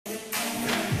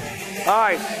All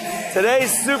right,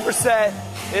 today's superset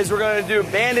is we're going to do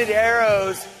banded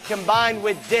arrows combined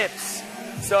with dips.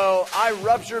 So I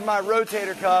ruptured my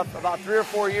rotator cuff about 3 or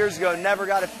 4 years ago, never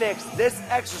got it fixed. This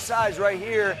exercise right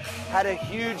here had a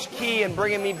huge key in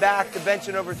bringing me back to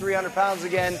benching over 300 pounds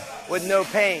again with no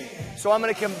pain. So I'm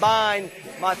going to combine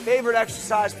my favorite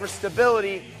exercise for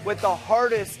stability with the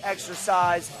hardest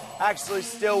exercise, actually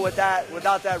still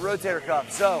without that rotator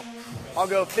cuff. So I'll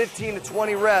go 15 to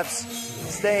 20 reps,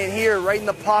 staying here right in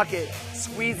the pocket,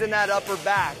 squeezing that upper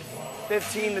back,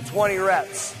 15 to 20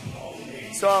 reps.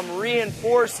 So I'm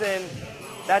reinforcing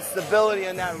that stability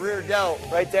in that rear delt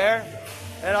right there.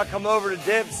 And I'll come over to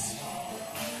dips.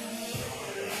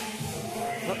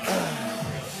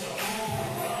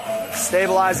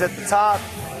 Stabilize at the top,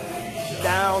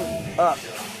 down, up.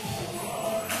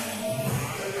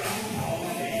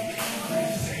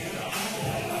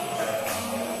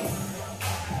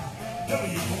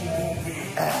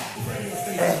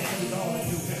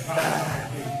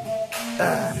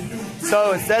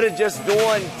 So instead of just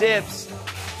doing dips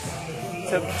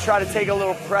to try to take a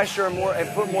little pressure and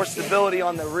put more stability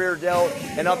on the rear delt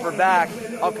and upper back,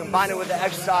 I'll combine it with the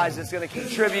exercise that's going to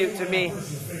contribute to me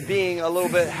being a little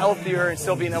bit healthier and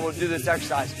still being able to do this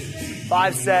exercise.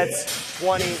 5 sets,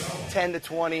 20, 10 to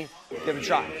 20. Give it a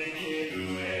try.